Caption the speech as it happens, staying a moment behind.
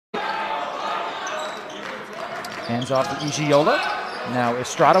Hands off to Igiola. Now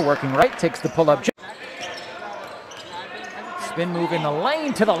Estrada working right, takes the pull-up. Spin move in the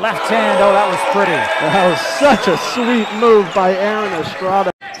lane to the left hand. Oh, that was pretty. That was such a sweet move by Aaron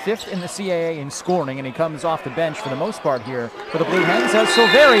Estrada. 5th in the CAA in scoring, and he comes off the bench for the most part here for the Blue Hens as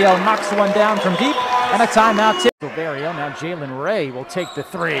Silverio knocks one down from deep, and a timeout tip. Silverio, now Jalen Ray will take the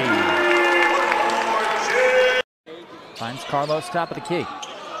 3. Finds Carlos top of the key.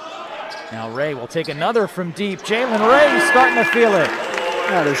 Now Ray will take another from deep. Jalen Ray starting to feel it.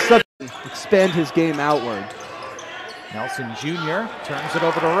 That is such expand his game outward. Nelson Jr. turns it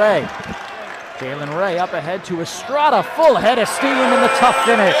over to Ray. Jalen Ray up ahead to Estrada, full head of steam in the tough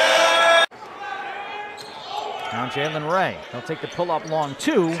finish. Now Jalen Ray, he'll take the pull-up long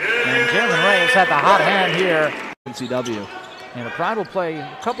 2, and Jalen Ray has had the hot hand here. NCW. And the Pride will play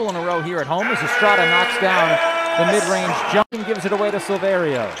a couple in a row here at home as Estrada knocks down the mid-range jump and gives it away to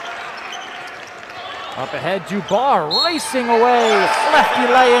Silverio. Up ahead, Dubar racing away, lefty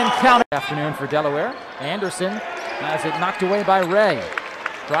lay-in count. Afternoon for Delaware. Anderson has it knocked away by Ray.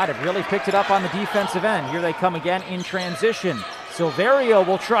 Pride have really picked it up on the defensive end. Here they come again in transition. Silverio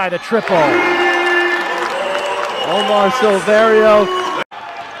will try the triple. Omar Silverio.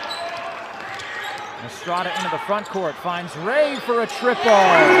 Estrada into the front court, finds Ray for a triple.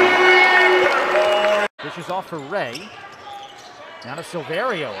 Dishes off for Ray. Now to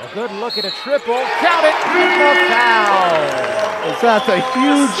Silverio, a good look at a triple. Count it, and the foul. That's a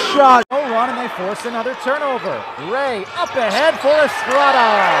huge shot. No run, and they force another turnover. Ray up ahead for Estrada.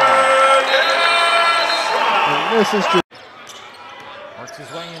 And this is just Works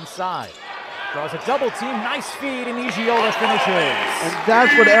his way inside. Draws a double team, nice feed, and Igiola finishes. And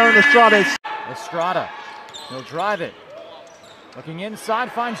that's what Aaron Estrada is. Estrada, he'll drive it. Looking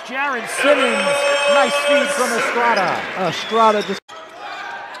inside, finds Jared Simmons. Nice feed from Estrada.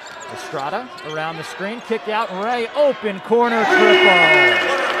 Estrada around the screen, kick out, Ray, open corner triple.